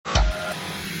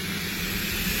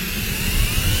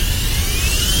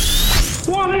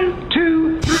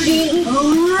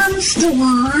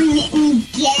Armstrong and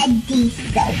Getty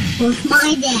Show with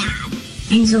my dad,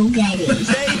 Enzo Getty.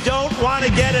 They don't want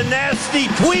to get a nasty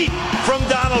tweet from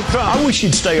Donald Trump. I wish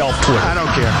you'd stay off Twitter. I don't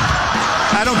care.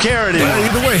 I don't care anymore.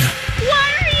 Either way.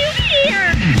 Why are you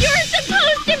here? You're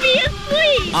supposed to be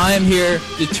asleep. I am here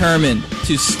determined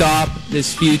to stop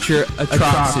this future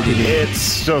atrocity.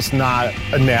 It's just not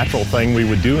a natural thing we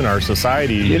would do in our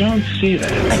society. You don't see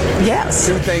that. Yes.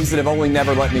 Two things that have only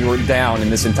never let me down in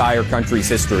this entire country's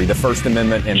history, the First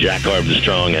Amendment and Jack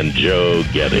Armstrong and Joe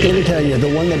Getty. Let me tell you,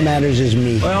 the one that matters is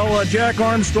me. Well, Jack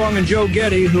Armstrong and Joe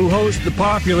Getty, who host the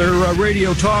popular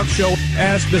radio talk show,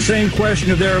 asked the same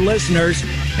question of their listeners,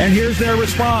 and here's their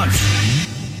response.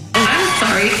 I'm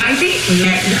sorry, I date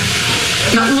men,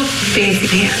 not little fancy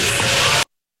pants.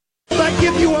 I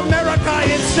give you America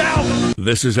itself.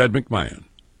 This is Ed McMahon.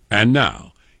 And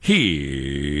now, here's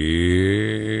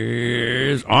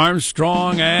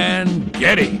Armstrong and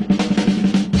Getty.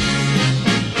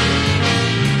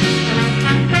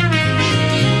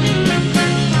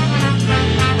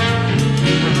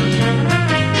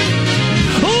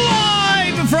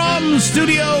 Live from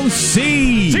Studio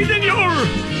C. Si, senor!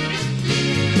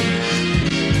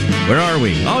 Where are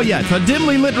we? Oh, yeah, it's a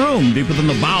dimly lit room deep within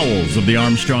the bowels of the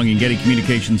Armstrong and Getty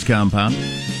Communications compound.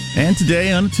 And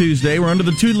today, on a Tuesday, we're under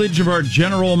the tutelage of our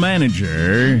general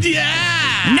manager.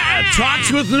 Yeah!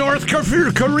 Talks with North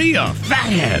Korea.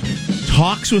 Fathead.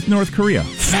 Talks with North Korea.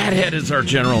 Fathead is our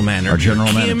general manager. Our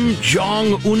general manager. Kim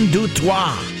Jong-un du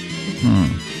Trois.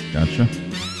 Gotcha.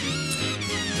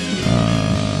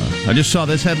 I just saw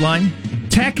this headline.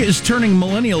 Tech is turning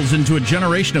millennials into a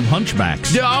generation of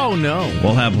hunchbacks. Oh, no.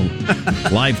 We'll have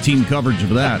live team coverage of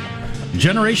that.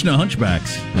 Generation of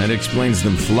hunchbacks. That explains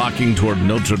them flocking toward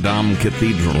Notre Dame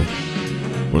Cathedral,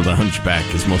 where the hunchback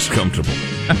is most comfortable.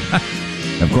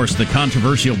 Of course, the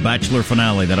controversial Bachelor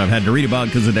finale that I've had to read about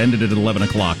because it ended at 11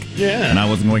 o'clock. Yeah. And I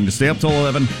wasn't going to stay up till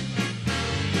 11.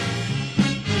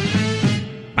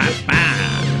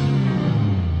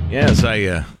 Yes,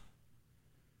 I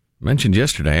mentioned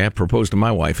yesterday I proposed to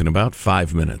my wife in about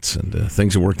 5 minutes, and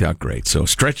things have worked out great. So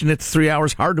stretching it to 3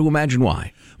 hours, hard to imagine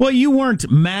why. Well, you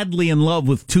weren't madly in love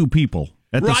with two people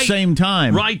at the same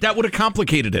time. Right, that would have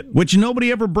complicated it. Which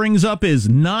nobody ever brings up is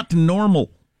not normal.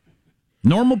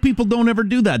 Normal people don't ever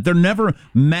do that. They're never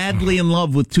madly in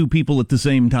love with two people at the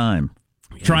same time,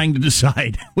 trying to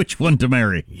decide which one to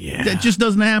marry. Yeah. That just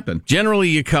doesn't happen. Generally,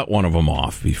 you cut one of them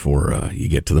off before you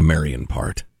get to the marrying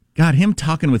part. God, him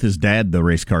talking with his dad, the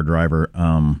race car driver,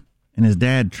 and his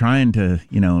dad trying to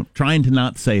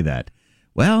not say that.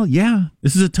 Well, yeah,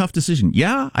 this is a tough decision.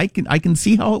 Yeah, I can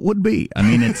see how it would be. I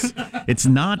mean, it's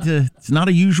not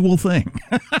a usual thing.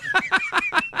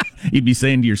 You'd be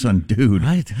saying to your son, dude.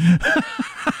 Right.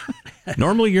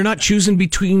 Normally, you're not choosing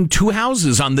between two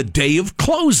houses on the day of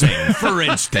closing, for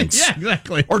instance. Yeah,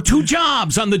 exactly. Or two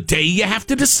jobs on the day you have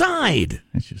to decide.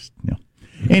 It's just,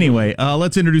 Anyway,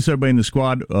 let's introduce everybody in the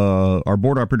squad. Our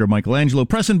board operator, Michelangelo,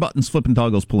 pressing buttons, flipping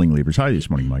toggles, pulling levers. How are you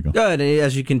this morning, Michael? Good.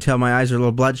 As you can tell, my eyes are a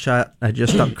little bloodshot. I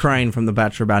just stopped crying from The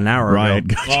Bachelor about an hour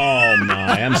ago. Oh,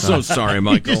 my. I'm so sorry,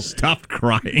 Michael. You just stopped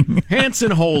crying. Hanson,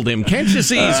 hold him. Can't you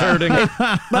see he's hurting?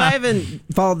 But I haven't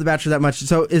followed The Bachelor that much.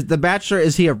 So is The Bachelor,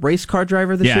 is he a race car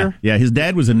driver this year? Yeah, his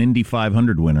dad was an Indy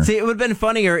 500 winner. See, it would have been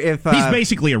funnier if... He's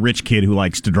basically a rich kid who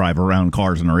likes to drive around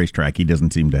cars on a racetrack. He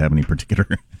doesn't seem to have any particular...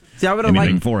 See, I would have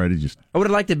liked for it. I would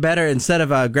have liked it better instead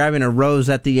of grabbing a rose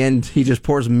at the end. He just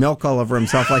pours milk all over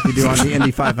himself like you do on the Indy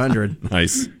 500.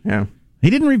 Nice. Yeah. He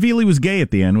didn't reveal he was gay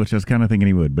at the end, which I was kind of thinking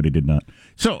he would, but he did not.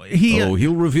 So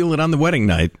he'll reveal it on the wedding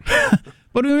night.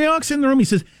 But when he walks in the room, he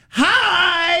says,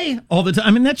 "Hi!" all the time.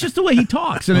 I mean, that's just the way he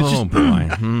talks. And it's boy.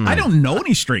 I don't know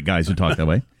any straight guys who talk that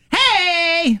way.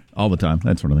 Hey! All the time,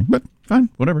 that sort of thing. But fine,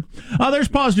 whatever. There's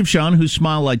Positive Sean, whose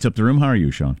smile lights up the room. How are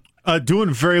you, Sean?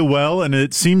 Doing very well, and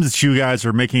it seems that you guys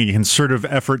are making a concerted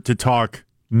effort to talk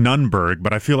Nunberg,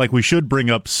 but I feel like we should bring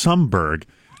up Sumberg,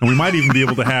 and we might even be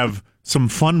able to have some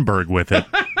Funberg with it.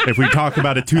 If we talk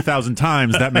about it 2,000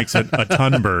 times, that makes it a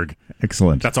Tunberg.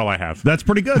 Excellent. That's all I have. That's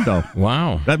pretty good, though.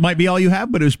 Wow. That might be all you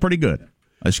have, but it was pretty good.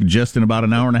 I suggest in about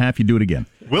an hour and a half you do it again.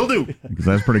 Will do. Because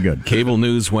that's pretty good. Cable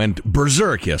news went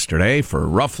berserk yesterday for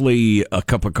roughly a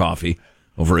cup of coffee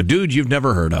over a dude you've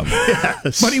never heard of.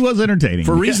 Yes. But he was entertaining.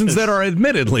 For reasons that are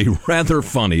admittedly rather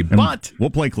funny, but... We'll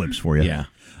play clips for you. Yeah.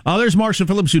 There's Marsha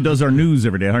Phillips, who does our news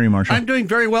every day. How are you, Marsha? I'm doing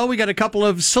very well. We got a couple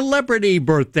of celebrity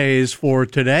birthdays for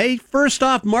today. First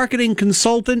off, marketing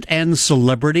consultant and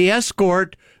celebrity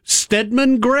escort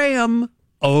Stedman Graham,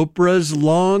 Oprah's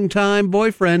longtime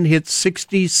boyfriend, hits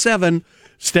 67.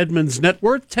 Stedman's net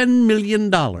worth, $10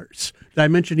 million. Did I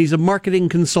mention he's a marketing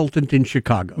consultant in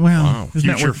Chicago? Well,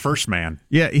 future first man.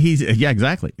 Yeah,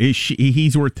 exactly.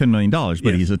 He's worth $10 million,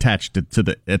 but he's attached at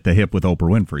the hip with Oprah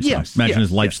Winfrey. So Yes, imagine yes,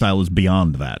 his lifestyle is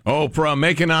beyond that. Oprah,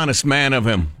 make an honest man of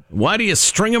him. Why do you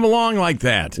string him along like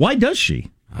that? Why does she?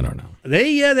 I don't know.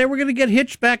 They were going to get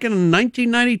hitched back in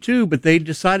 1992, but they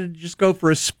decided to just go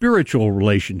for a spiritual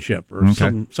relationship or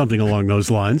something along those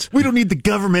lines. We don't need the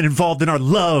government involved in our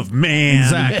love, man.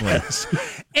 Exactly.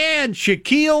 Yes. And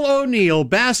Shaquille O'Neal,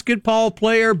 basketball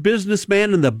player,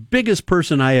 businessman, and the biggest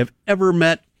person I have ever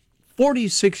met,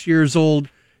 46 years old.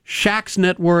 Shaq's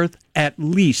net worth at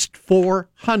least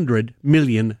 $400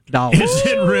 million. Is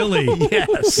it really?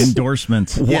 Yes.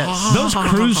 Endorsements. Yes. Those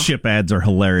cruise ship ads are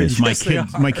hilarious. Yes,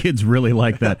 My kids really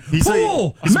like that. He's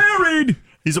married.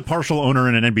 He's a partial owner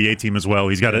in an NBA team as well.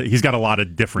 He's got a lot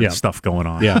of different stuff going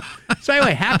on. Yeah. So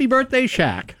anyway, happy birthday,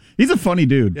 Shaq. He's a funny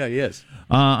dude. Yeah, he is.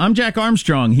 I'm Jack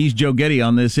Armstrong. He's Joe Getty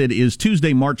on this. It is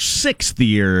Tuesday, March 6th, the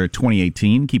year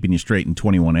 2018. Keeping you straight in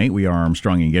 21.8. We are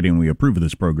Armstrong and Getty, and we approve of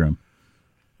this program.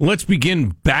 Let's begin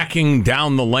backing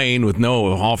down the lane with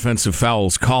no offensive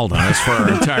fouls called on us for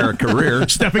our entire career.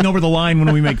 Stepping over the line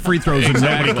when we make free throws and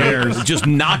nobody cares. Just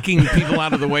knocking people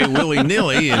out of the way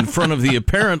willy-nilly in front of the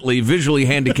apparently visually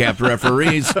handicapped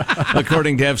referees,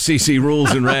 according to FCC rules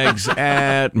and regs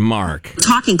at Mark.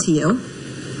 Talking to you,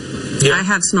 I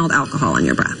have smelled alcohol on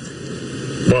your breath.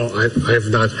 Well, I have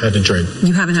not had a drink.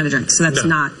 You haven't had a drink, so that's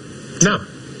not... No.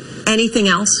 Anything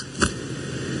else?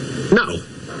 No.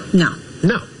 No.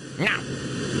 No.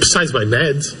 Besides my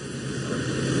meds.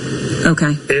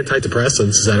 Okay. Antidepressants.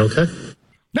 Is that okay?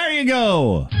 There you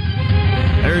go.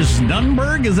 There's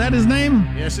Nunberg. Is that his name?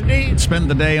 Yes, indeed. Spent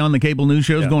the day on the cable news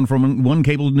shows, going from one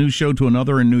cable news show to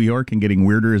another in New York and getting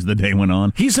weirder as the day went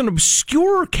on. He's an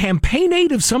obscure campaign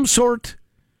aide of some sort.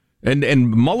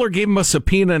 And Mueller gave him a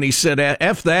subpoena, and he said,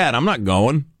 F that, I'm not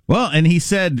going. Well, and he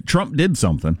said Trump did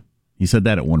something. He said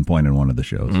that at one point in one of the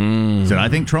shows. He said, I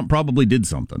think Trump probably did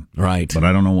something. Right. But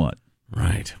I don't know what.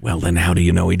 Right. Well, then how do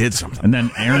you know he did something? And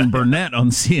then Aaron Burnett on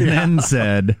CNN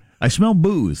said, I smell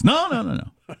booze. No.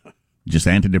 Just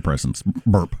antidepressants.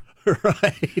 Burp.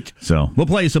 Right. So we'll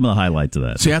play you some of the highlights of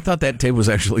that. See, I thought that tape was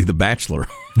actually The Bachelor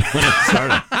when it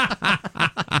started.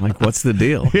 Like, what's the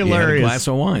deal? Hilarious. You had a glass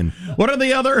of wine. What are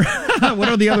the other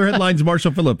headlines,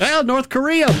 Marshall Phillips? Well, North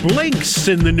Korea blinks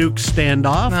in the nuke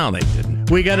standoff. No, they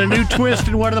didn't. We got a new twist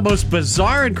in one of the most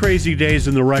bizarre and crazy days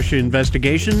in the Russia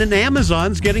investigation, and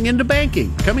Amazon's getting into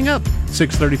banking. Coming up,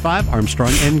 6:35,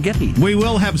 Armstrong and Getty. We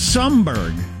will have some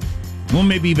Berg. We'll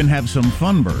maybe even have some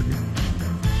Funberg.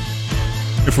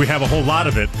 If we have a whole lot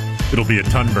of it, it'll be a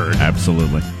Tunberg.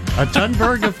 Absolutely. A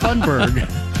Tunberg of Funberg.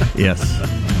 Yes.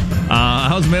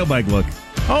 How's mailbag look?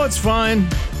 Oh, it's fine.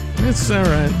 It's all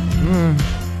right.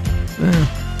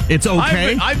 It's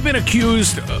okay? I've been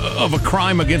accused of a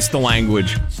crime against the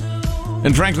language.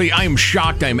 And frankly, I am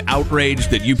shocked, I am outraged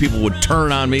that you people would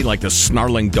turn on me like the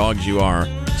snarling dogs you are.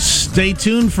 Stay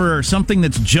tuned for something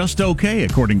that's just okay,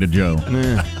 according to Joe.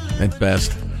 At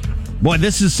best. Boy,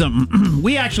 this is something.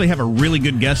 We actually have a really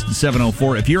good guest at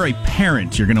 7:04. If you're a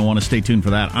parent, you're going to want to stay tuned for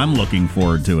that. I'm looking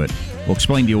forward to it. We'll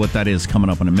explain to you what that is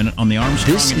coming up in a minute on the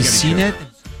Armstrong and Getty Show.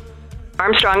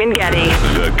 Armstrong and Getty.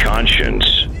 The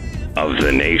conscience of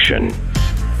the nation.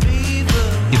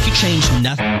 If you change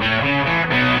nothing.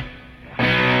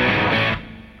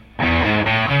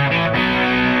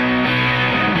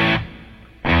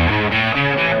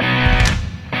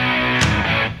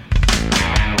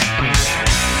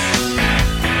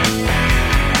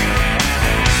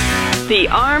 The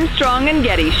Armstrong and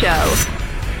Getty Show.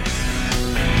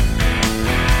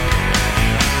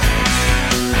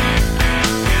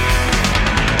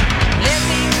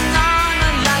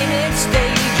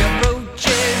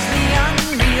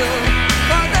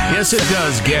 Yes, it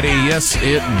does, Getty. Yes,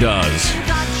 it does.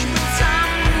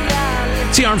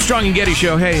 It's the Armstrong and Getty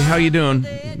Show. Hey, how you doing?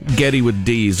 Getty with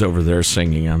D's over there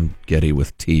singing. I'm Getty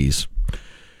with T's.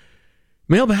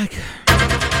 Mailbag.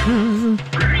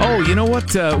 Oh, you know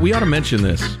what? We ought to mention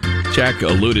this. Jack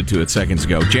alluded to it seconds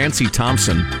ago. Jancy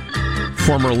Thompson,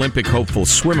 former Olympic hopeful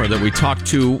swimmer that we talked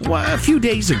to a few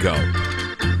days ago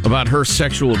about her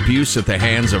sexual abuse at the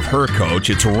hands of her coach.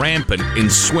 It's rampant in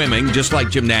swimming, just like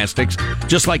gymnastics,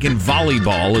 just like in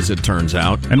volleyball, as it turns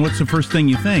out. And what's the first thing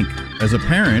you think? As a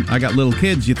parent, I got little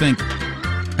kids, you think,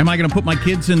 am I going to put my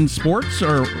kids in sports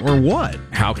or what?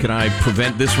 How can I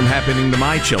prevent this from happening to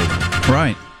my children?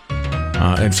 Right.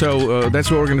 And so that's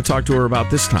what we're going to talk to her about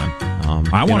this time.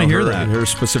 I want to hear that. Her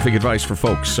specific advice for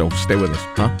folks, so stay with us.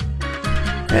 Huh?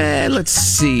 Let's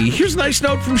see. Here's a nice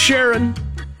note from Sharon.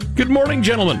 Good morning,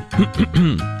 gentlemen.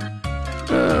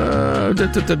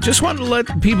 Just wanted to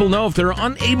let people know if they're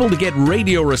unable to get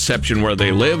radio reception where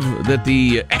they live, that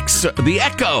the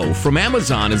Echo from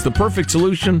Amazon is the perfect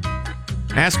solution.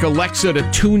 Ask Alexa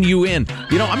to tune you in.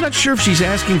 I'm not sure if she's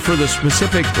asking for the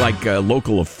specific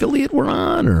local affiliate we're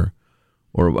on, or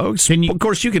of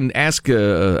course you can ask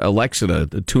Alexa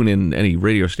to tune in any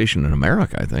radio station in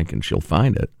America, I think, and she'll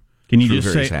find it. Can you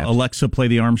just say, apps. Alexa, play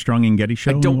the Armstrong and Getty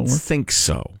Show? I don't think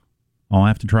so. I'll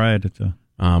have to try it.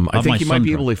 I think you might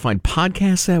be able to find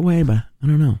podcasts that way, but I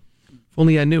don't know. If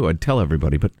only I knew, I'd tell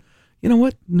everybody. But you know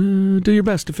what? Do your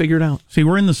best to figure it out. See,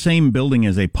 we're in the same building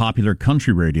as a popular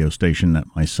country radio station that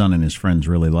my son and his friends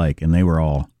really like, and they were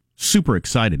all super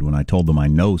excited when I told them I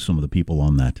know some of the people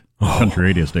on that country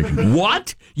radio station.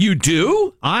 What? You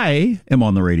do? I am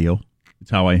on the radio.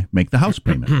 It's how I make the house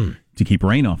payment. To keep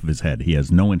rain off of his head. He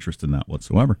has no interest in that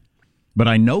whatsoever. But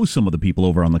I know some of the people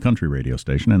over on the country radio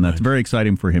station, and that's very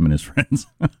exciting for him and his friends.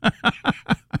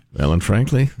 Well, and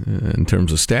frankly, in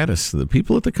terms of status, the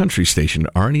people at the country station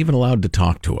aren't even allowed to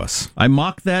talk to us. I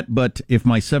mock that, but if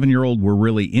my 7-year-old were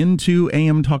really into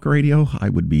AM talk radio, I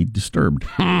would be disturbed.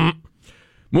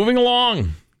 Moving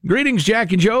along. Greetings,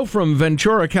 Jack and Joe from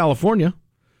Ventura, California.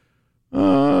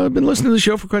 I've been listening to the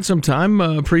show for quite some time.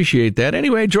 Appreciate that.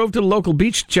 Anyway, I drove to the local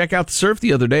beach to check out the surf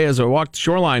the other day. As I walked the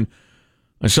shoreline,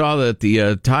 I saw that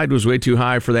the tide was way too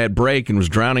high for that break and was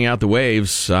drowning out the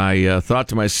waves. I thought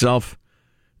to myself,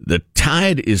 the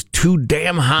tide is too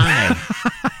damn high.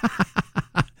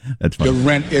 That's funny. The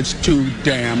rent is too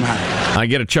damn high. I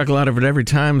get a chuckle out of it every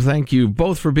time. Thank you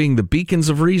both for being the beacons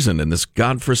of reason in this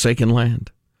godforsaken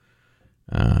land.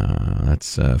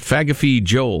 That's Fagafee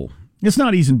Joel. It's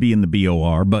not easy being the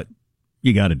BOR, but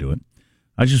you got to do it.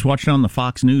 I just watched on the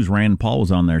Fox News. Rand Paul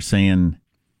was on there saying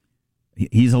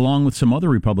he's along with some other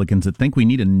Republicans that think we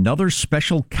need another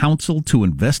special counsel to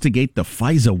investigate the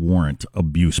FISA warrant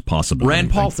abuse possibility.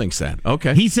 Rand Paul thinks that.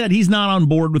 Okay. He said he's not on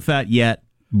board with that yet,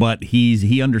 but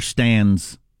he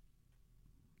understands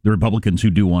the Republicans who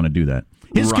do want to do that.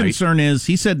 His concern is,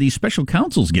 he said these special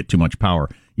counsels get too much power.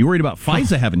 You worried about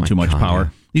FISA having too much power? Yeah.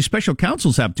 These special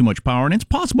counsels have too much power, and it's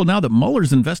possible now that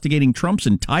Mueller's investigating Trump's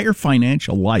entire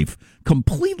financial life,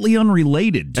 completely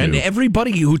unrelated to... And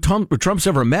everybody who Trump's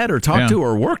ever met or talked to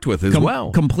or worked with as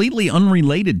well. Completely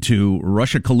unrelated to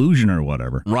Russia collusion or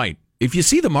whatever. Right. If you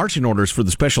see the marching orders for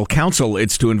the special counsel,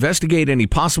 it's to investigate any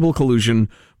possible collusion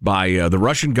by the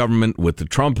Russian government with the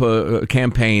Trump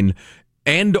campaign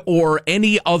and or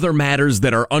any other matters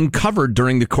that are uncovered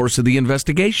during the course of the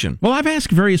investigation. Well, I've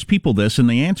asked various people this, and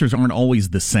the answers aren't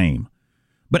always the same.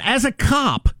 But as a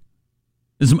cop,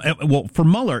 for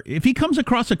Mueller, if he comes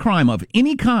across a crime of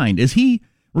any kind, is he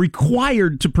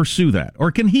required to pursue that?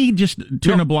 Or can he just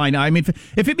turn a blind eye? I mean,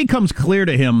 if it becomes clear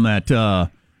to him that,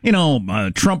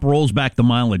 Trump rolls back the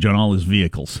mileage on all his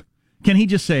vehicles, can he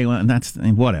just say, well, that's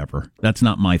whatever, that's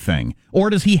not my thing?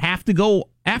 Or does he have to go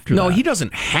after that? No, he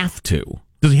doesn't have to.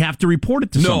 Does he have to report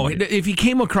it to somebody? No, if he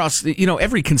came across,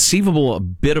 every conceivable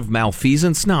bit of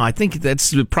malfeasance, no, I think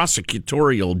that's the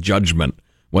prosecutorial judgment,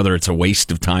 whether it's a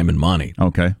waste of time and money.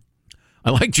 Okay. I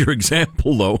liked your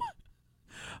example, though.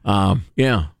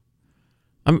 Yeah.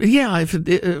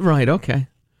 Right, okay.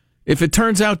 If it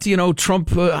turns out, Trump,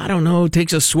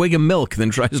 takes a swig of milk, then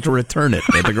tries to return it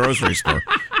at the grocery store,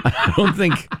 I don't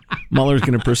think Mueller's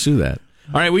going to pursue that.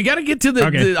 All right, we got to get to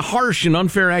the harsh and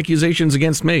unfair accusations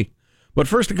against me. But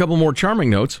first, a couple more charming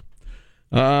notes.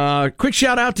 Quick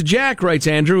shout out to Jack, writes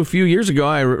Andrew. A few years ago,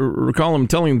 I recall him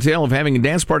telling the tale of having a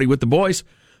dance party with the boys.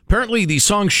 Apparently, the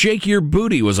song Shake Your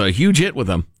Booty was a huge hit with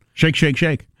them. Shake, shake,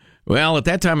 shake. Well, at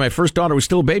that time, my first daughter was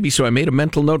still a baby, so I made a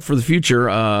mental note for the future.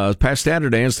 Past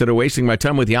Saturday, instead of wasting my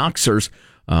time with the Oxers,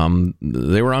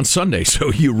 they were on Sunday,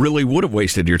 so you really would have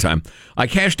wasted your time. I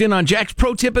cashed in on Jack's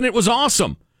pro tip, and it was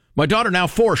awesome. My daughter, now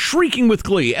 4, shrieking with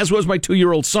glee, as was my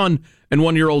 2-year-old son and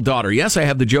 1-year-old daughter. Yes, I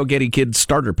have the Joe Getty Kids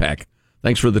starter pack.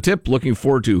 Thanks for the tip. Looking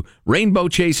forward to rainbow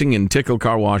chasing and Tickle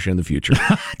Car Wash in the future.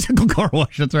 Tickle Car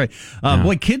Wash, that's right.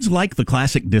 Boy, kids like the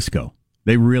classic disco.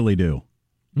 They really do.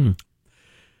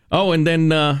 Oh, and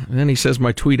then he says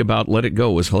my tweet about Let It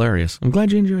Go was hilarious. I'm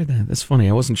glad you enjoyed that. That's funny.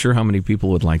 I wasn't sure how many people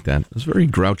would like that. It was a very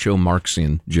Groucho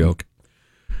Marxian joke.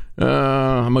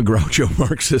 I'm a Groucho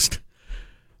Marxist.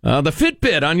 The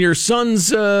Fitbit on your son's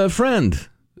friend,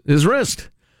 his wrist.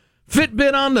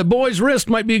 Fitbit on the boy's wrist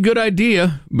might be a good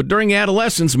idea, but during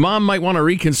adolescence, mom might want to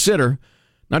reconsider.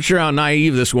 Not sure how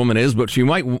naive this woman is, but she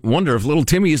might wonder if little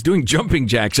Timmy is doing jumping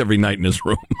jacks every night in his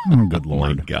room. Oh, good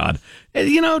Lord. My God.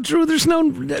 Drew, there's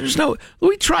no,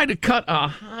 we try to cut a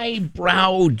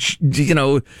highbrow,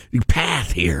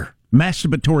 path here.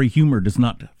 Masturbatory humor does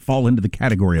not fall into the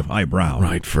category of highbrow.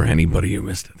 Right, for anybody who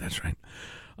missed it. That's right.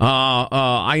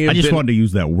 I just wanted to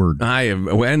use that word. I have,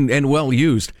 and well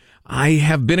used. I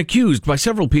have been accused by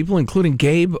several people, including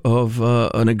Gabe, of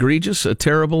an egregious, a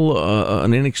terrible,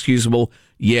 an inexcusable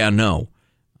no.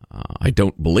 I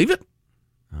don't believe it.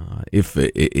 If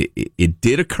it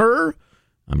did occur,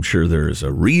 I'm sure there's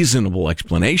a reasonable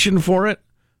explanation for it,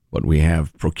 but we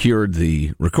have procured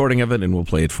the recording of it, and we'll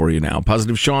play it for you now.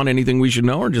 Positive Sean, anything we should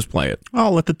know, or just play it?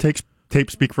 I'll let the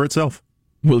tape speak for itself.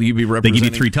 Will you be representing? They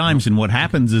give you 3 times, and what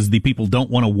happens is the people don't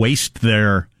want to waste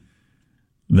their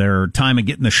time of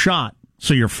getting the shot,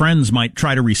 so your friends might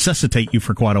try to resuscitate you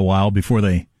for quite a while before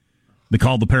they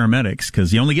call the paramedics,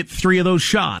 because you only get 3 of those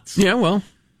shots. Yeah, well.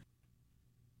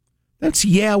 That's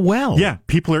Yeah,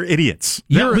 people are idiots.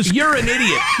 You're an idiot.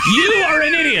 You are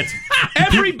an idiot.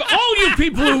 All you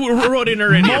people who wrote in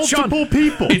are idiots. Multiple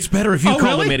people. It's better if you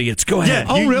call them idiots. Go ahead.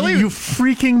 Yeah, really? You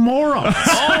freaking morons.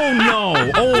 Oh, no.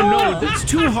 That's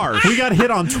too harsh. We got hit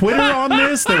on Twitter on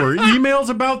this. There were emails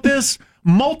about this.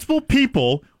 Multiple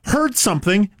people heard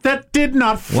something that did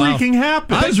not freaking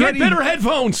happen. Get better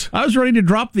headphones. I was ready to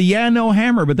drop the no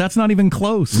hammer, but that's not even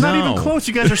close. It's not even close.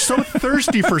 You guys are so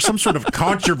thirsty for some sort of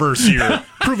controversy or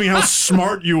proving how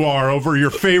smart you are over your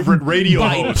favorite radio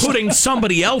by host. Putting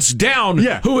somebody else down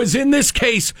who is, in this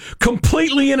case,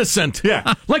 completely innocent.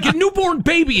 Yeah. Like a newborn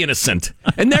baby innocent.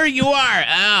 And there you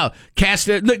are. Cast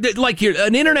it like you're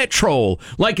an internet troll,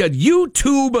 like a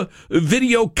YouTube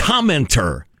video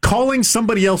commenter. Calling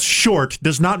somebody else short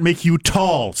does not make you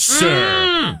tall,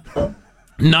 sir.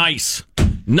 Nice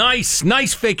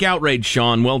fake outrage,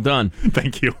 Sean. Well done.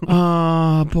 Thank you.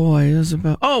 Boy, is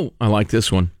about. Oh, I like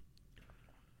this one.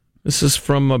 This is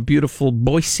from beautiful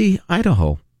Boise,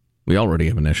 Idaho. We already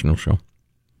have a national show.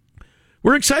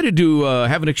 We're excited to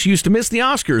have an excuse to miss the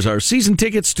Oscars. Our season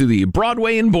tickets to the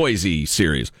Broadway in Boise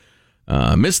series.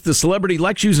 Missed the celebrity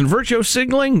lectures and virtue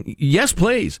signaling? Yes,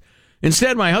 please.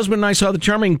 Instead, my husband and I saw the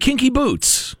charming Kinky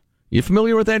Boots. You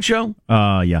familiar with that show?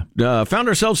 Yeah. Found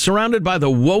ourselves surrounded by the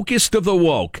wokest of the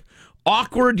woke.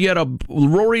 Awkward yet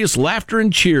uproarious laughter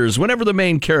and cheers whenever the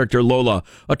main character, Lola,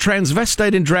 a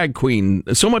transvestite and drag queen,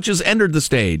 so much as entered the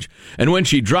stage. And when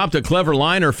she dropped a clever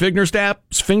line or finger snap,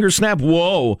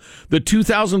 whoa, the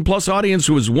 2,000-plus audience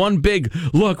was one big,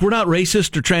 look, we're not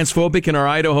racist or transphobic in our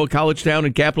Idaho college town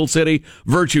and capital city,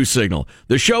 virtue signal.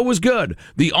 The show was good.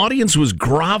 The audience was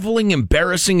groveling,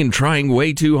 embarrassing, and trying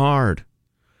way too hard.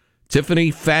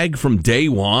 Tiffany Fag from day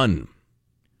one.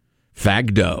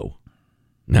 Fagdo.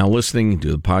 Now listening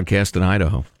to the podcast in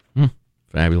Idaho.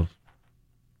 Fabulous.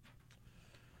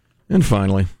 And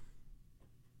finally,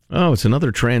 it's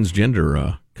another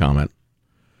transgender comment.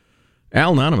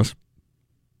 Al Anonymous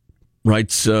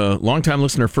writes, longtime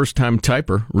listener, first-time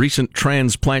typer, recent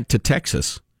transplant to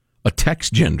Texas, a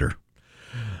textgender.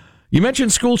 You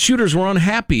mentioned school shooters were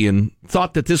unhappy and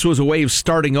thought that this was a way of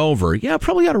starting over. Yeah,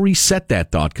 probably ought to reset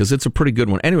that thought because it's a pretty good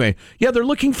one. Anyway, yeah, they're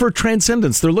looking for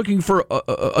transcendence. They're looking for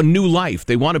a new life.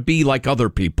 They want to be like other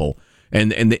people.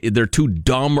 And they're too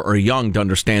dumb or young to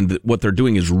understand that what they're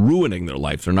doing is ruining their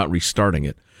life. They're not restarting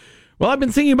it. Well, I've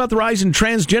been thinking about the rise in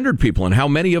transgendered people and how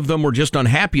many of them were just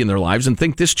unhappy in their lives and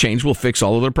think this change will fix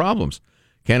all of their problems.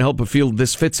 Can't help but feel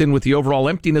this fits in with the overall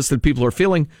emptiness that people are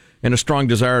feeling and a strong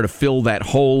desire to fill that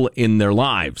hole in their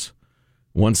lives.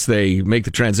 Once they make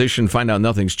the transition, find out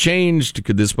nothing's changed,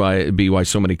 could this be why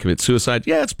so many commit suicide?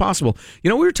 Yeah, it's possible. You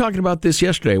know, we were talking about this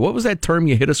yesterday. What was that term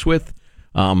you hit us with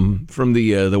from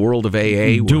the world of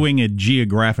AA? Doing a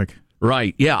geographic.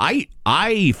 Right. Yeah,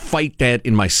 I fight that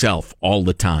in myself all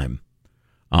the time,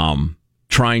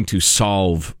 trying to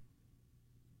solve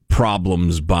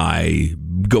problems by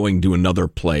going to another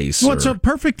place. Well, it's a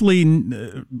perfectly.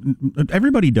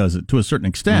 Everybody does it to a certain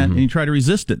extent, and you try to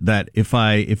resist it. That if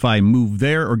I move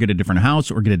there, or get a different house,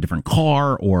 or get a different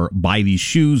car, or buy these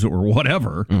shoes, or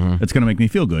whatever, it's going to make me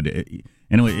feel good.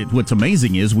 And what's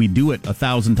amazing is we do it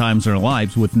 1,000 times in our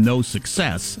lives with no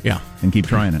success. Yeah, and keep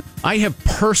trying it. I have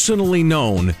personally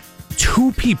known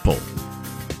 2 people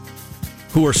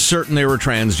who are certain they were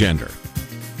transgender.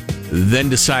 Then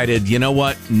decided, you know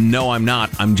what? No, I'm not.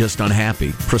 I'm just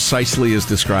unhappy. Precisely as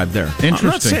described there. Interesting. I'm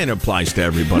not saying it applies to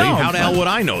everybody. No, how the hell would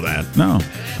I know that? No.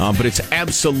 But it's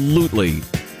absolutely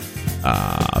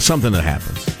something that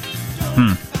happens.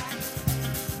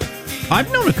 I've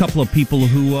known a couple of people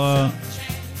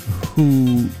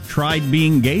who tried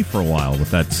being gay for a while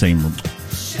with that same.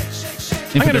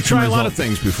 I'm going to try a lot of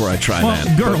things before I try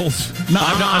that. Girls. No,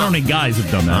 I don't think guys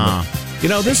have done that. You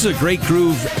know, this is a great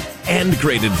groove and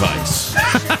great advice.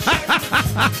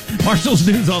 Marshall's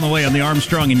News on the way on the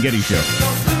Armstrong and Getty Show.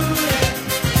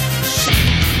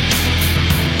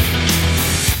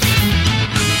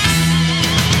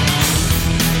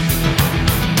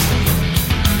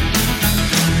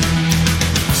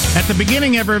 the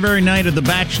beginning every night of The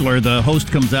Bachelor, the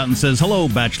host comes out and says, "Hello,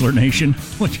 Bachelor Nation,"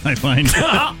 which I find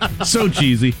so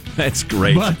cheesy. That's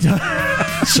great. But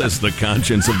says the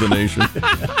conscience of the nation.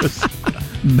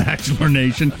 Bachelor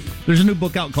Nation. There's a new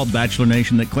book out called Bachelor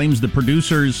Nation that claims the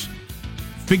producers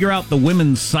figure out the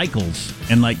women's cycles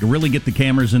and really get the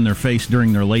cameras in their face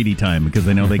during their lady time because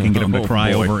they know they can get them to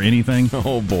cry over anything.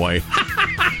 Oh boy.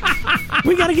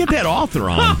 We got to get that author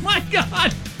on. Oh my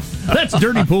God. That's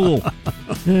dirty pool.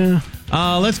 Yeah.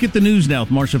 Let's get the news now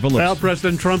with Marcia Phillips. Well,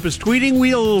 President Trump is tweeting,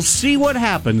 "We'll see what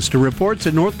happens," to reports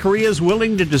that North Korea is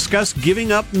willing to discuss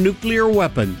giving up nuclear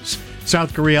weapons.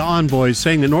 South Korea envoys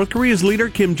saying that North Korea's leader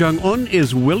Kim Jong-un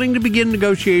is willing to begin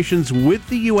negotiations with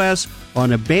the U.S.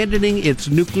 on abandoning its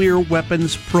nuclear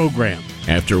weapons program.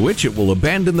 After which it will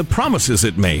abandon the promises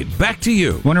it made. Back to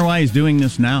you. Wonder why he's doing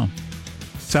this now.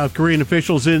 South Korean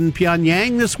officials in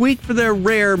Pyongyang this week for their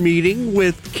rare meeting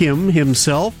with Kim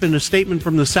himself. In a statement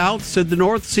from the South, said the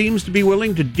North seems to be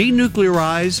willing to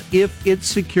denuclearize if its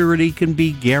security can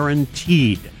be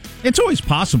guaranteed. It's always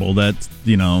possible that,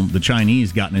 the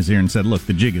Chinese got in his ear and said, "Look,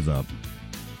 the jig is up.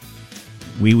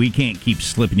 We can't keep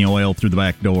slipping you oil through the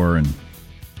back door, and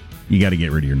you got to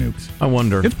get rid of your nukes." I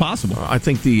wonder. It's possible. I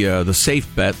think the safe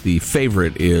bet, the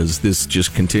favorite, is this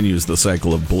just continues the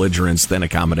cycle of belligerence, then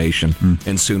accommodation,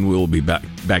 and soon we will be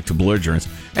back to belligerence.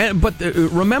 But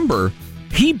remember,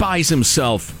 he buys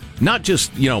himself not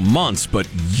just months, but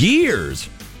years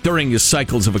during his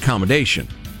cycles of accommodation.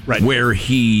 Right. Where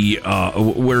he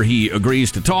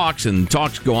agrees to talks, and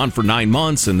talks go on for 9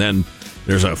 months, and then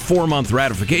there's a 4-month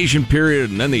ratification period,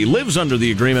 and then he lives under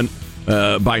the agreement,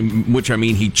 by which I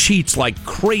mean he cheats like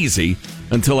crazy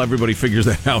until everybody figures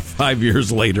that out 5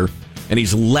 years later, and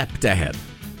he's leapt ahead.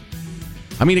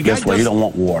 I mean, guess what? You don't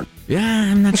want war.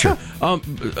 Yeah, I'm not sure.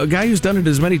 A guy who's done it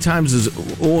as many times as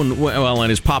and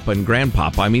his papa and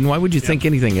grandpapa. I mean, why would you think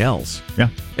anything else? Yeah.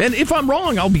 And if I'm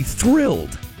wrong, I'll be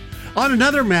thrilled. On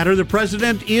another matter, the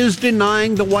president is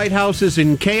denying the White House is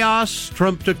in chaos.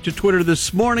 Trump took to Twitter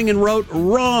this morning and wrote,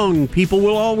 "Wrong. People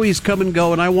will always come and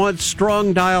go, and I want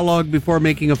strong dialogue before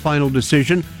making a final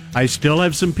decision. I still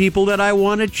have some people that I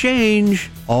want to change,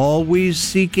 always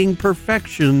seeking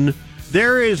perfection.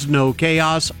 There is no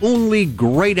chaos, only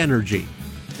great energy."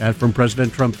 That from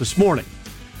President Trump this morning.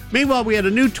 Meanwhile, we had a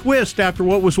new twist after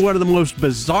what was one of the most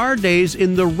bizarre days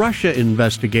in the Russia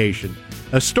investigation.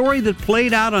 A story that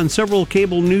played out on several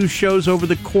cable news shows over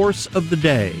the course of the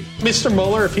day. Mr.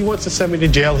 Mueller, if he wants to send me to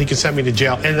jail, he can send me to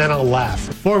jail, and then I'll laugh.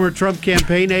 Former Trump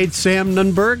campaign aide Sam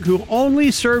Nunberg, who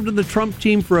only served in the Trump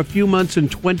team for a few months in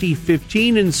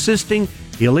 2015, insisting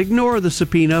he'll ignore the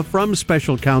subpoena from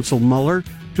special counsel Mueller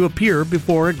to appear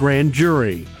before a grand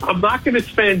jury. I'm not going to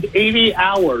spend 80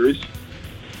 hours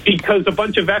because a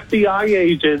bunch of FBI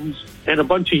agents and a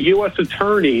bunch of U.S.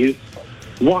 attorneys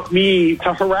want me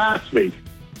to harass me.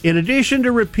 In addition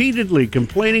to repeatedly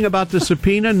complaining about the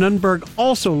subpoena, Nunberg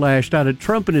also lashed out at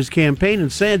Trump and his campaign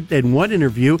and said in one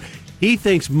interview he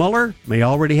thinks Mueller may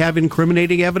already have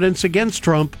incriminating evidence against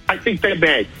Trump. I think they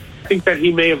may. I think that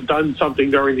he may have done something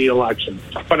during the election,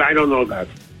 but I don't know that.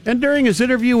 And during his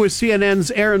interview with CNN's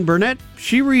Erin Burnett,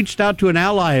 she reached out to an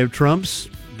ally of Trump's,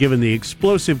 given the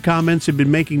explosive comments he'd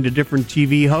been making to different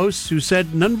TV hosts, who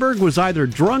said Nunberg was either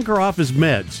drunk or off his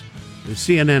meds. The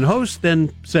CNN host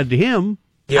then said to him,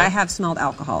 I have smelled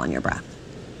alcohol on your breath.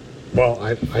 Well,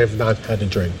 I have not had a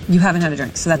drink. You haven't had a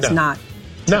drink, so that's not...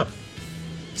 No.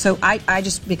 So I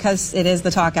just, because it is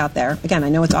the talk out there, again, I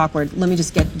know it's awkward, let me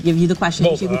just give you the question.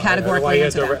 You can categorically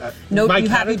answer that. No, you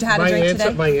haven't had a drink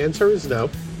today? My answer is no.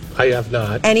 I have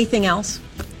not. Anything else?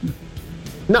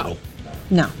 No.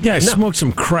 No. Yeah, I smoked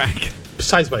some crack.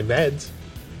 Besides my meds.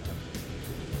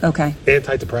 Okay.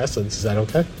 Antidepressants, is that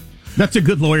okay? That's a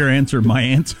good lawyer answer. My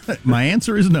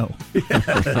answer is no.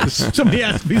 Somebody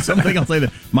asked me something, I'll say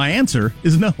that. My answer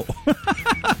is no.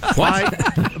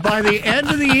 By the end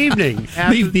of the evening...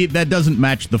 that doesn't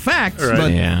match the facts, right.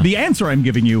 But the answer I'm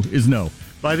giving you is no.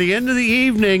 By the end of the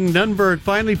evening, Nunberg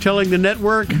finally telling the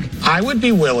network, I would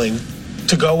be willing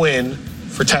to go in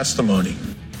for testimony.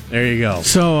 There you go.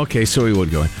 So he would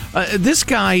go in. This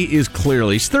guy is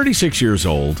clearly, he's 36 years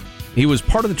old. He was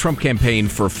part of the Trump campaign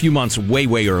for a few months way,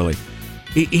 way early.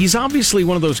 He's obviously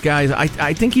one of those guys,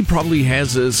 I think he probably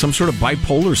has some sort of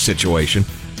bipolar situation,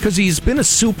 because he's been a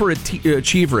super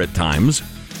achiever at times,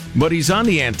 but he's on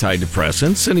the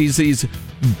antidepressants, and he's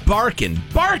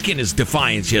barking his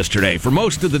defiance yesterday for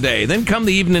most of the day. Then come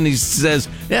the evening, he says,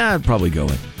 yeah, I'd probably go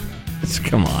in.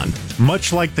 Come on.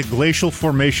 Much like the glacial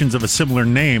formations of a similar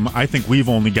name, I think we've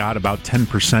only got about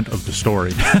 10% of the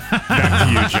story. Back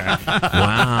to you, Jack.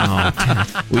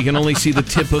 Wow. We can only see the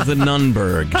tip of the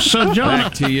Nunberg. So,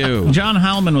 back to you. John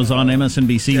Howman was on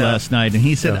MSNBC last night, and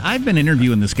he said, I've been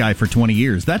interviewing this guy for 20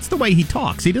 years. That's the way he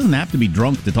talks. He doesn't have to be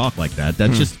drunk to talk like that.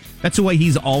 That's the way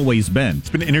he's always been. He's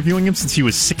been interviewing him since he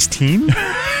was 16?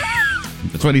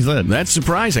 That's what he said. That's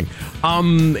surprising.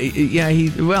 We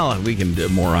can do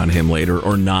more on him later,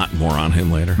 or not more on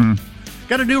him later.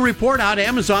 Got a new report out.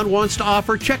 Amazon wants to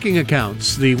offer checking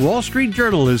accounts. The Wall Street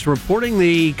Journal is reporting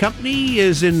the company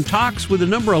is in talks with a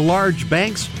number of large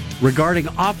banks regarding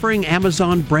offering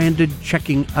Amazon-branded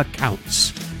checking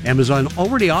accounts. Amazon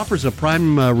already offers a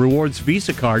Prime Rewards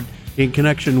Visa card in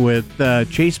connection with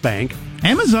Chase Bank.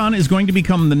 Amazon is going to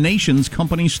become the nation's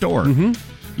company store.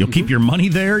 You'll keep your money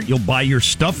there. You'll buy your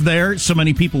stuff there. So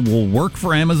many people will work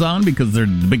for Amazon because they're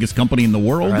the biggest company in the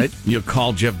world. Right. You'll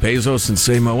call Jeff Bezos and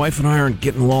say, my wife and I aren't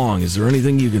getting along. Is there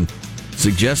anything you can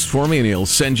suggest for me? And he'll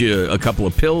send you a couple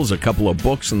of pills, a couple of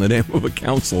books, and the name of a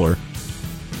counselor.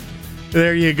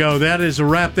 There you go. That is a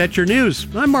wrap. That's your news.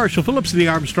 I'm Marshall Phillips of the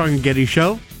Armstrong and Getty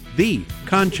Show, the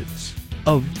conscience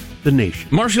of the nation.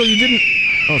 Marshall, you didn't...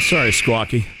 Oh, sorry,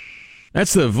 Squawky.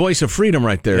 That's the voice of freedom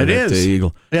right there. It is. The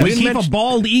eagle. Yeah, we keep a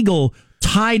bald eagle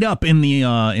tied up in the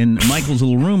in Michael's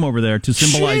little room over there to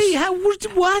symbolize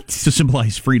what? To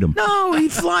symbolize freedom. No, he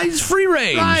flies free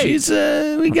range. Right. He's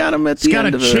we got him at the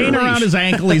end of He's got a chain around his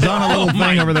ankle. He's on a little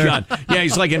thing over there. God. Yeah,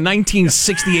 he's like a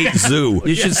 1968 zoo.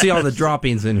 You should see all the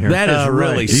droppings in here. That is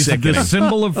really sick. He's the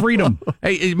symbol of freedom.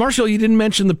 Hey, Marshall, you didn't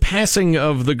mention the passing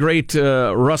of the great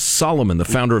Russ Solomon, the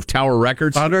founder of Tower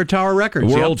Records. Founder of Tower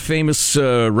Records. World famous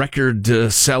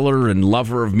record seller and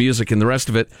lover of music and the rest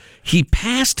of it. He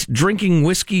passed drinking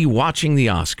whiskey watching the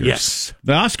Oscars. Yes.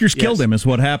 The Oscars killed him is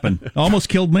what happened. Almost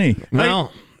killed me.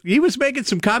 Well, he was making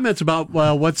some comments about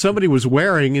what somebody was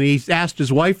wearing, and he asked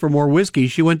his wife for more whiskey.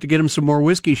 She went to get him some more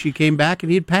whiskey. She came back,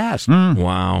 and he had passed.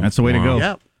 Wow. That's the way to go.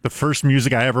 Yep. The first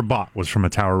music I ever bought was from a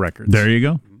Tower Records. There you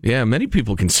go. Yeah, many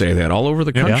people can say that all over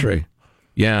the country.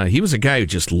 Yeah, he was a guy who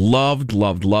just loved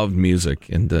music,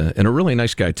 and a really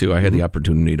nice guy, too. I had the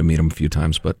opportunity to meet him a few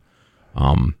times, but...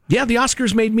 the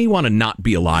Oscars made me want to not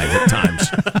be alive at times.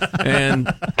 And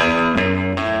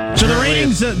so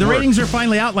the ratings are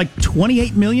finally out. Like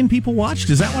 28 million people watched.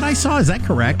 Is that what I saw? Is that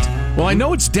correct? Well, I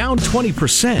know it's down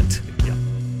 20%.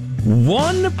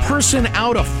 One person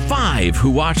out of 5 who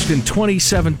watched in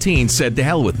 2017 said, "To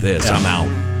hell with this, I'm out."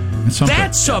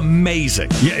 That's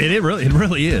amazing. Yeah, it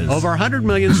really is. Over 100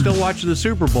 million still watching the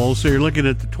Super Bowl, so you're looking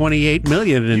at the 28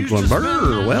 million and going,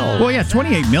 well, yeah,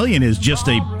 28 million is just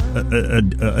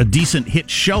a decent hit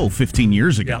show 15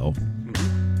 years ago.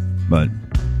 But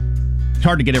it's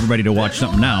hard to get everybody to watch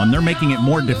something now, and they're making it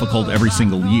more difficult every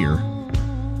single year.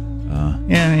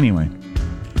 Anyway.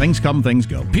 Things come, things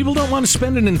go. People don't want to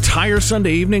spend an entire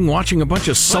Sunday evening watching a bunch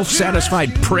of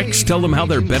self-satisfied pricks tell them how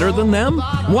they're better than them?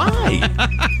 Why?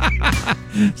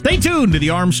 Stay tuned to the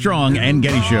Armstrong and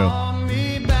Getty Show.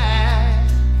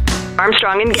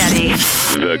 Armstrong and Getty.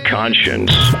 The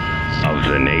conscience of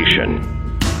the nation.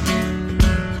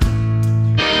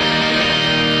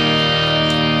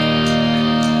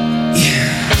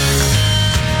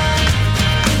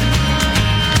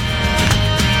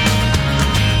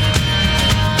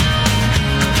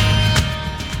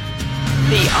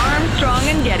 The Armstrong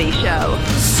and Getty Show.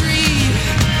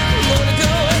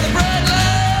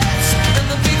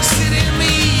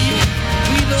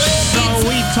 So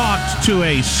we talked to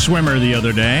a swimmer the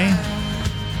other day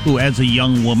who, as a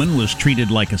young woman, was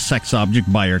treated like a sex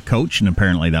object by her coach, and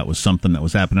apparently that was something that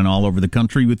was happening all over the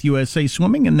country with USA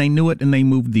Swimming, and they knew it, and they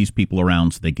moved these people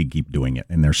around so they could keep doing it.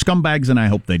 And they're scumbags, and I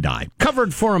hope they die.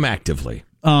 Covered for them actively.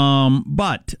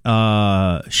 But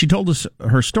she told us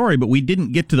her story, but we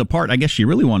didn't get to the part I guess she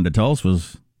really wanted to tell us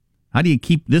was, how do you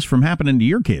keep this from happening to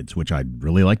your kids, which I'd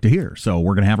really like to hear. So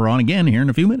we're going to have her on again here in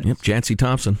a few minutes. Yep, Jancy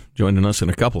Thompson joining us in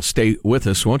a couple. Stay with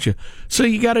us, won't you? So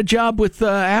you got a job with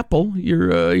Apple.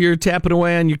 You're tapping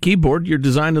away on your keyboard. You're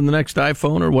designing the next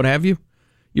iPhone or what have you.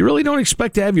 You really don't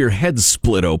expect to have your head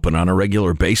split open on a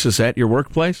regular basis at your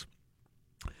workplace?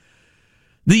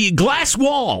 The glass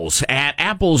walls at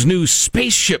Apple's new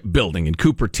spaceship building in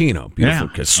Cupertino.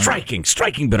 Beautiful,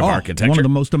 striking bit of architecture. One of the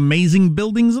most amazing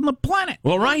buildings on the planet.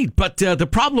 Well, right, but the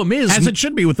problem is... As it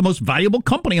should be with the most valuable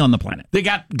company on the planet. They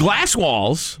got glass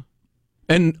walls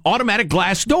and automatic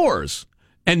glass doors,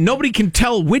 and nobody can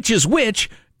tell which is which,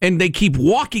 and they keep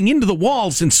walking into the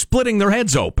walls and splitting their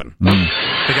heads open.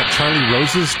 They got Charlie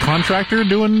Rose's contractor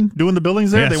doing the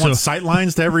buildings there. Yeah, they want sight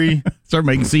lines to every. Start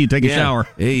making see you take a shower.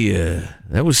 Hey,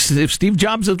 that was if Steve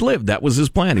Jobs had lived. That was his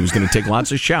plan. He was going to take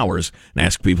lots of showers and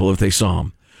ask people if they saw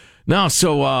him. Now,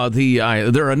 so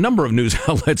there are a number of news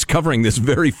outlets covering this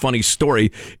very funny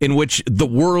story in which the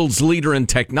world's leader in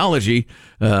technology,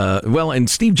 and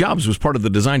Steve Jobs was part of the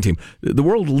design team, the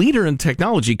world leader in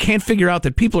technology can't figure out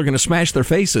that people are going to smash their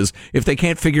faces if they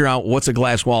can't figure out what's a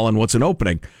glass wall and what's an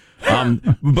opening.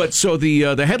 But so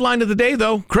the headline of the day,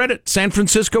 though, credit San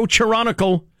Francisco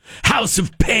Chronicle, House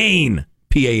of Pain,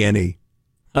 P-A-N-E.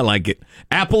 I like it.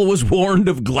 Apple was warned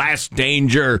of glass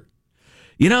danger.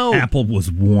 Apple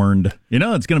was warned.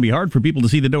 It's going to be hard for people to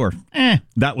see the door.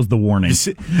 That was the warning.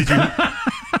 And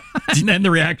the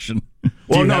reaction.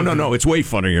 Well, no. It's way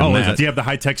funnier than that. Do you have the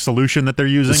high-tech solution that they're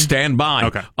using? Stand by.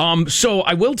 Okay. So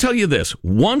I will tell you this.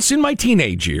 Once in my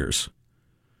teenage years,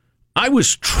 I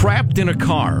was trapped in a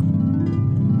car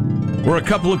where a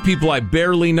couple of people I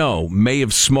barely know may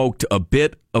have smoked a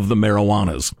bit of the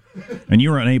marijuanas. And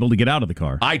you were unable to get out of the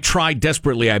car. I tried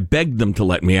desperately. I begged them to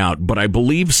let me out, but I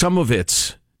believe some of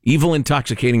its evil,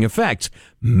 intoxicating effects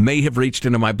may have reached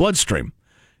into my bloodstream.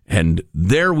 And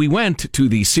there we went to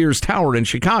the Sears Tower in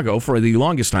Chicago for the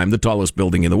longest time, the tallest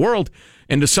building in the world,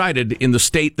 and decided in the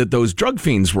state that those drug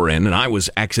fiends were in, and I was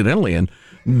accidentally in,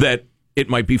 that it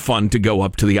might be fun to go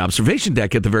up to the observation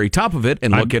deck at the very top of it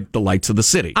and look at the lights of the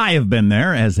city. I have been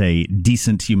there as a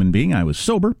decent human being. I was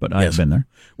sober, but I have been there.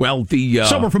 Well,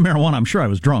 sober from marijuana. I'm sure I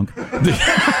was drunk.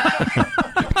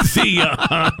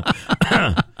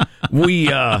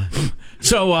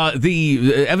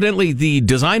 Evidently the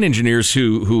design engineers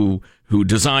who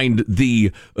designed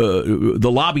the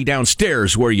lobby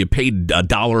downstairs where you paid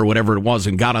 $1 or whatever it was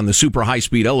and got on the super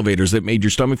high-speed elevators that made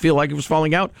your stomach feel like it was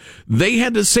falling out, they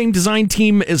had the same design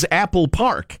team as Apple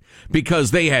Park because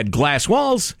they had glass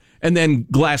walls and then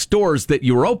glass doors that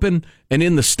you were open. And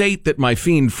in the state that my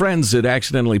fiend friends had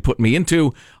accidentally put me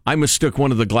into, I mistook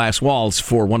one of the glass walls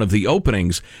for one of the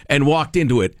openings and walked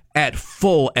into it at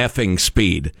full effing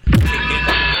speed.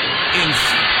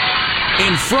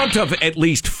 In front of at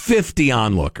least 50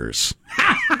 onlookers.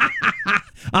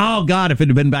 Oh, God, if it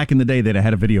had been back in the day, they'd have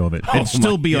had a video of it. It'd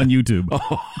still be on YouTube.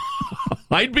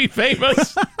 I'd be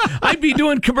famous. I'd be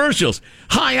doing commercials.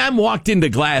 Hi, I'm walked into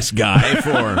glass guy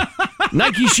for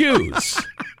Nike shoes.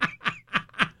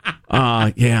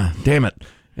 Yeah, damn it.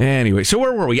 Anyway, so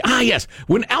where were we? Yes.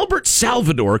 When Albert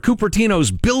Salvador,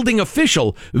 Cupertino's building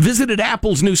official, visited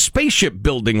Apple's new spaceship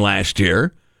building last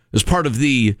year, as part of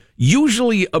the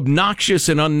usually obnoxious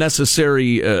and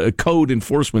unnecessary code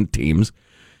enforcement teams,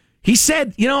 he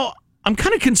said, I'm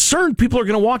kind of concerned people are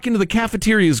going to walk into the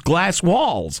cafeteria's glass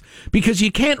walls because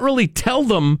you can't really tell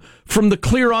them from the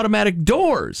clear automatic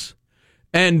doors.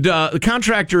 And the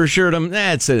contractor assured him,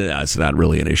 it's not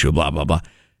really an issue, blah, blah, blah.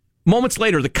 Moments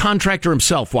later, the contractor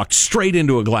himself walked straight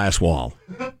into a glass wall.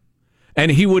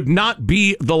 And he would not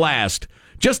be the last.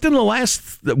 Just in the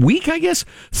last week, I guess,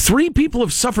 3 people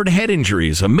have suffered head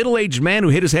injuries. A middle-aged man who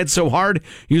hit his head so hard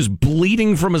he was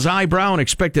bleeding from his eyebrow and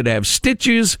expected to have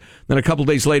stitches. Then a couple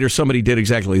days later, somebody did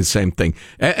exactly the same thing.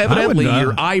 Evidently,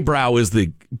 your eyebrow is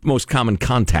the most common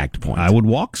contact point. I would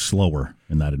walk slower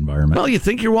in that environment. Well, you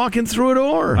think you're walking through a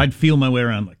door. I'd feel my way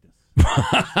around like this.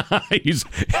 He's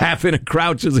half in a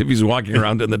crouch as if he's walking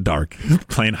around in the dark.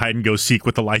 Playing hide-and-go-seek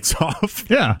with the lights off.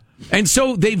 Yeah. And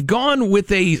so they've gone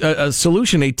with a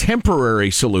solution, a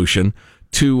temporary solution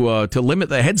to limit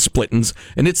the head splittings,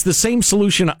 and it's the same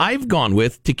solution I've gone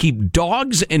with to keep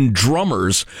dogs and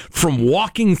drummers from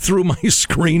walking through my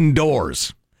screen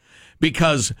doors.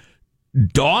 Because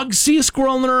dogs see a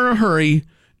squirrel and they're in a hurry,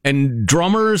 and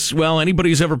drummers, well, anybody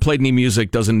who's ever played any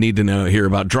music doesn't need to hear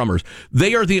about drummers.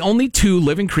 They are the only 2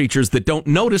 living creatures that don't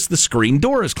notice the screen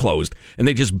door is closed, and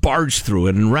they just barge through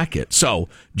it and wreck it. So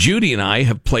Judy and I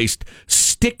have placed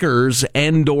stickers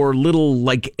and or little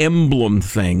emblem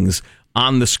things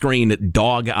on the screen at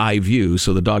dog eye view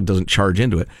so the dog doesn't charge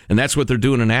into it. And that's what they're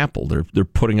doing in Apple. They're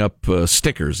putting up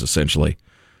stickers, essentially.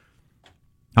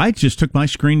 I just took my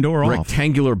screen door off.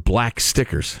 Rectangular black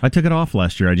stickers. I took it off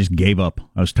last year. I just gave up.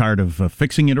 I was tired of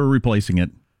fixing it or replacing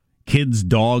it. Kids,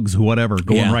 dogs, whatever,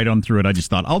 going right on through it. I just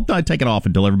thought, I'll take it off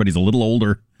until everybody's a little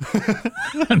older.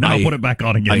 And I'll put it back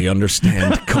on again. I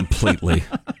understand completely.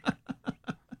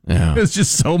 Yeah. It's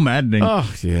just so maddening.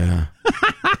 Oh, yeah.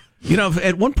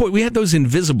 At one point we had those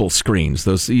invisible screens,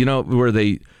 those, where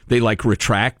they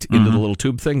retract into the little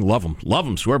tube thing. Love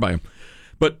them, swear by them.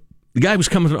 But the guy was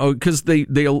coming because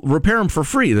they'll repair them for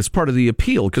free. That's part of the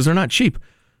appeal because they're not cheap.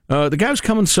 The guy was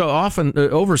coming so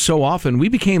often, we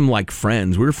became like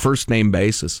friends. We were first name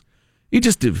basis. He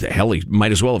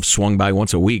might as well have swung by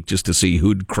once a week just to see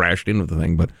who'd crashed into the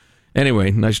thing. But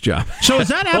anyway, nice job. So is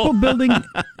that Apple building?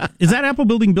 Is that Apple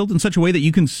building built in such a way that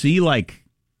you can see like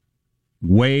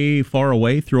way far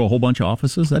away through a whole bunch of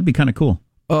offices? That'd be kind of cool.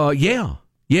 Yeah.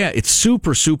 It's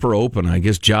super, super open. I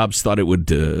guess Jobs thought it would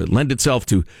lend itself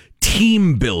to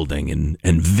team building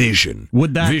and vision.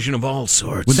 Vision of all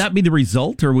sorts. Would that be the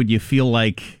result, or would you feel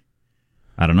like,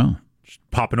 I don't know, just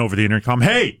popping over the intercom?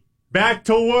 Hey. Back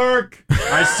to work.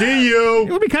 I see you.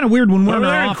 It would be kind of weird when we're in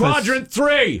our office. Quadrant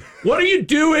 3. What are you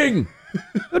doing?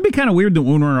 It would be kind of weird that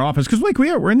when we're in our office, because like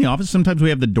we're in the office, sometimes we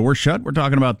have the door shut. We're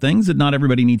talking about things that not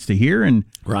everybody needs to hear, and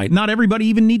not everybody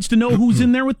even needs to know who's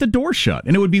in there with the door shut.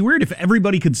 And it would be weird if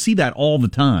everybody could see that all the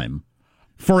time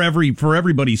for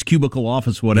everybody's cubicle,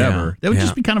 office, whatever. That would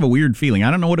just be kind of a weird feeling.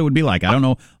 I don't know what it would be like. I don't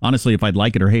know, honestly, if I'd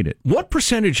like it or hate it. What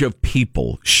percentage of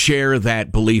people share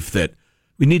that belief that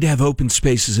we need to have open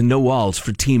spaces and no walls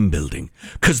for team building?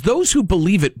 Because those who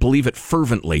believe it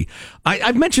fervently.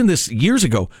 I've mentioned this years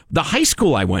ago. The high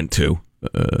school I went to,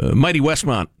 mighty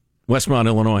Westmont,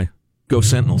 Illinois, go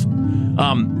Sentinels,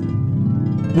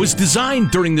 was designed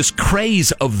during this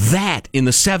craze of that in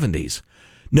the 70s.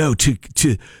 No,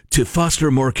 to foster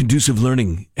a more conducive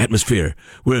learning atmosphere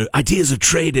where ideas are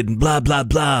traded and blah, blah,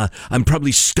 blah. I'm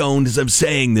probably stoned as I'm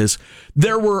saying this.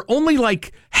 There were only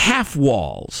like half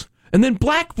walls. And then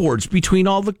blackboards between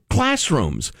all the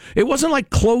classrooms. It wasn't like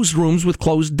closed rooms with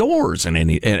closed doors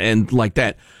and like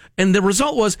that. And the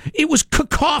result was it was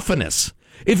cacophonous.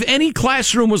 If any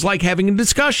classroom was like having a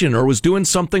discussion or was doing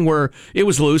something where it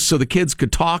was loose so the kids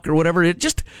could talk or whatever, it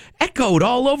just echoed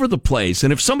all over the place.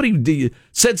 And if somebody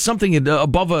said something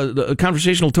above a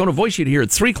conversational tone of voice, you'd hear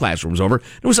it 3 classrooms over.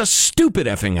 It was a stupid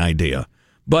effing idea.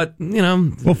 But,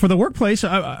 Well, for the workplace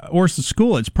or the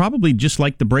school, it's probably just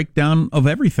like the breakdown of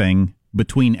everything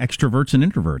between extroverts and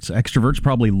introverts. Extroverts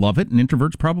probably love it, and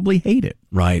introverts probably hate it.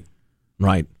 Right.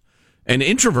 And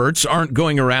introverts aren't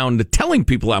going around telling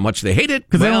people how much they hate it.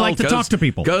 Because they don't like to talk to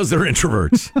people. Because they're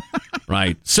introverts.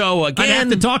 Right. So, again, I have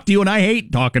to talk to you, and I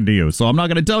hate talking to you, so I'm not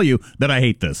going to tell you that I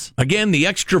hate this. Again, the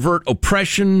extrovert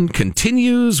oppression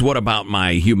continues. What about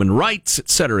my human rights, et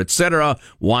cetera, et cetera?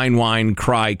 Whine,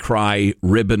 cry,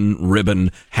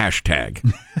 ribbon,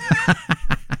 hashtag.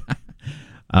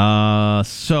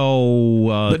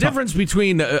 The difference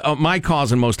between my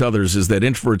cause and most others is that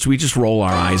introverts, we just roll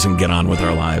our eyes and get on with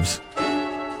our lives.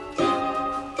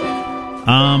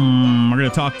 We're going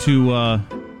to talk to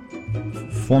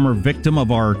former victim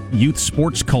of our youth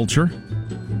sports culture.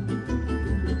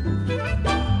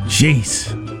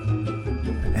 Jeez.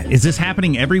 Is this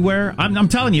happening everywhere? I'm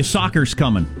telling you, soccer's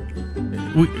coming.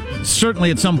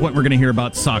 Certainly at some point we're going to hear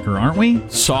about soccer, aren't we?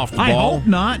 Softball?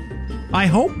 I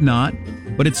hope not.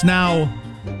 But it's now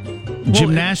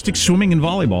gymnastics, swimming, and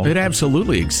volleyball. It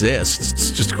absolutely exists.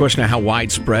 It's just a question of how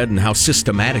widespread and how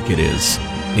systematic it is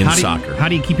in soccer. How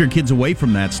do you keep your kids away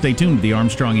from that? Stay tuned to the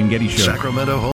Armstrong and Getty Show. Sacramento